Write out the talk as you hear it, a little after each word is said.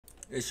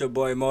It's your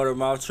boy Motor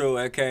Mouth True,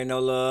 aka No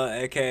Love,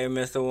 aka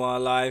Mr.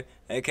 One Life,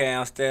 aka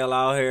I'm still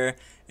out here.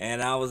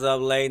 And I was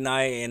up late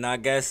night, and I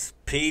guess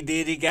P.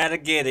 Diddy gotta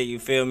get it, you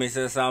feel me,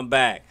 since I'm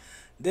back.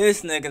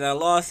 This nigga done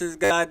lost his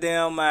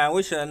goddamn mind.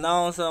 We should've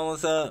known something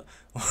was up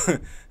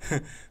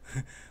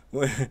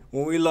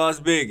when we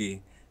lost Biggie.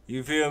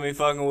 You feel me?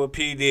 Fucking with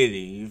P. Diddy,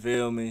 you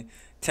feel me?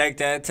 Take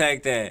that,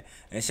 take that.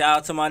 And shout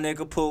out to my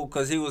nigga Poop,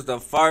 cause he was the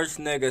first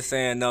nigga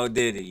saying no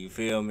Diddy, you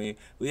feel me?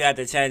 We had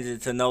to change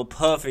it to no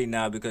Puffy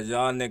now because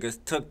y'all niggas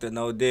took the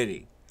no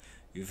Diddy.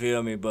 You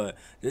feel me? But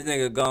this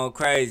nigga gone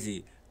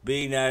crazy.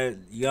 Beating that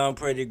young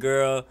pretty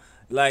girl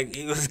like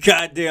he was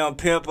goddamn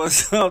pimp or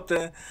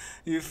something.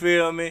 You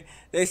feel me?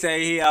 They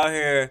say he out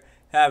here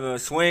having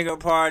swinger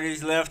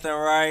parties left and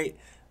right.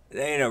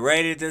 They done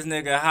raided this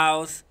nigga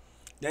house.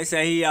 They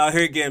say he out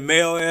here getting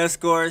male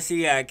escorts.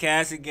 He had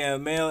Cassie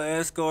getting male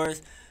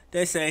escorts.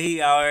 They say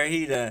he out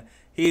here,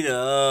 he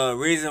the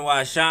reason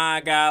why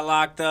Sean got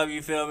locked up,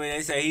 you feel me?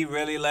 They say he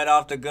really let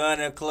off the gun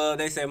in the club.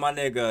 They say my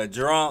nigga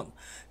drunk.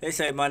 They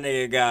say my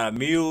nigga got a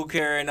mule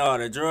carrying all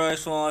the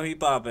drugs for him. He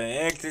popping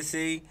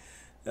ecstasy,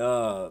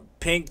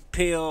 pink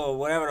pill, or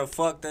whatever the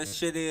fuck that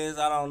shit is.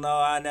 I don't know.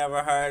 I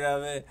never heard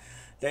of it.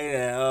 They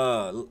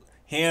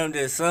hemmed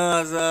his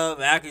sons up,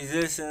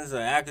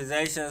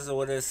 accusations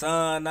with his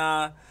son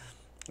now.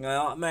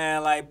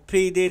 Man, like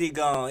P. Diddy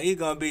gone. He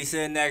gonna be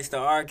sitting next to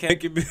R.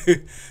 Kelly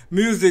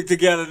music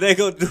together. They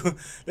gonna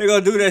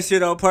do that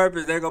shit on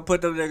purpose. They gonna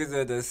put them niggas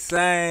in the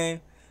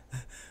same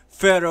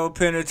federal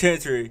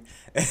penitentiary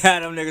and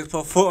have them niggas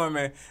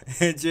performing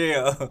in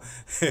jail.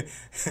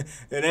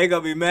 And they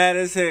gonna be mad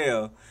as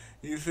hell.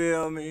 You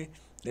feel me?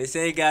 They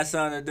say he got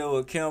something to do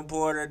with Kim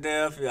Porter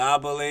death. I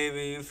believe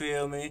it, you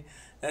feel me?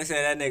 They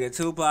say that nigga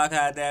Tupac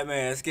had that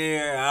man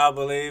scared. I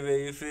believe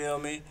it, you feel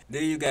me?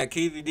 Then you got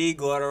Keefy D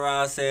going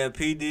around saying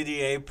P.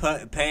 Diddy ain't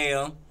pay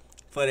him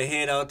for the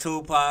hit on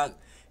Tupac.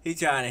 He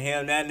trying to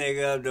hem that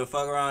nigga up to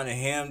fuck around and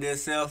hem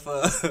himself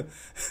up.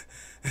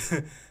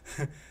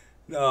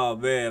 No,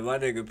 man, my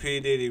nigga P.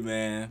 Diddy,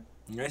 man.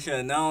 They should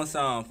have known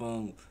something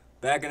from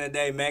back in the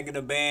day, making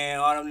the band.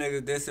 All them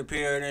niggas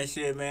disappeared and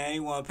shit, man. He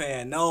wasn't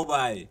paying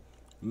nobody.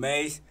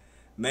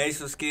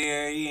 Mace was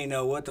scared. He didn't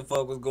know what the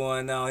fuck was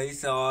going on. He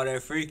saw all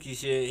that freaky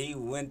shit. He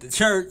went to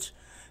church.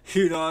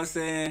 You know what I'm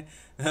saying?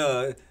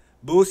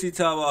 Boosie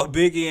talking about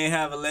Biggie ain't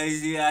have a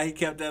lazy eye. He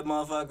kept that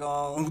motherfucker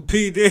on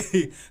P.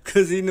 Diddy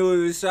because he knew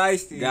he was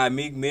shiesty. Got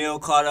Meek Mill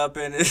caught up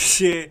in this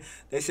shit.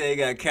 They say he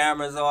got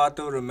cameras all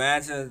through the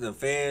mansions, the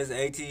feds,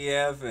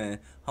 ATF, and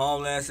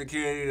Homeland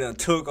Security done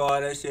took all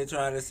that shit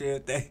trying to see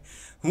if they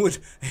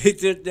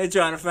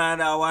trying to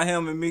find out why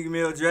him and Meek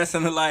Mill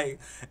dressing alike.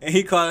 And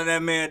he calling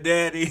that man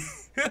daddy.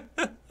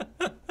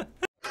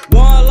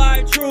 One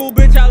life true,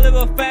 bitch, I live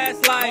a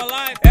fast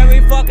life. Every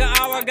fucking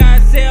hour I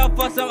gotta sell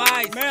for some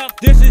ice.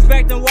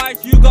 Disrespecting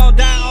whites, you gon'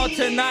 die on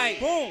tonight.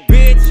 Boom.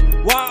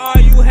 Bitch, why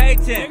are you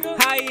hating?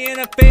 How he in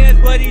the feds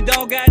but he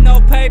don't got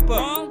no paper?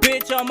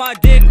 Bitch on my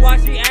dick, why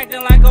she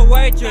acting like a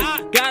waitress?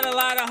 Got a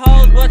lot of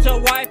hoes but your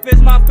wife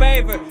is my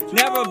favorite.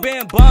 Never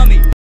been bummy.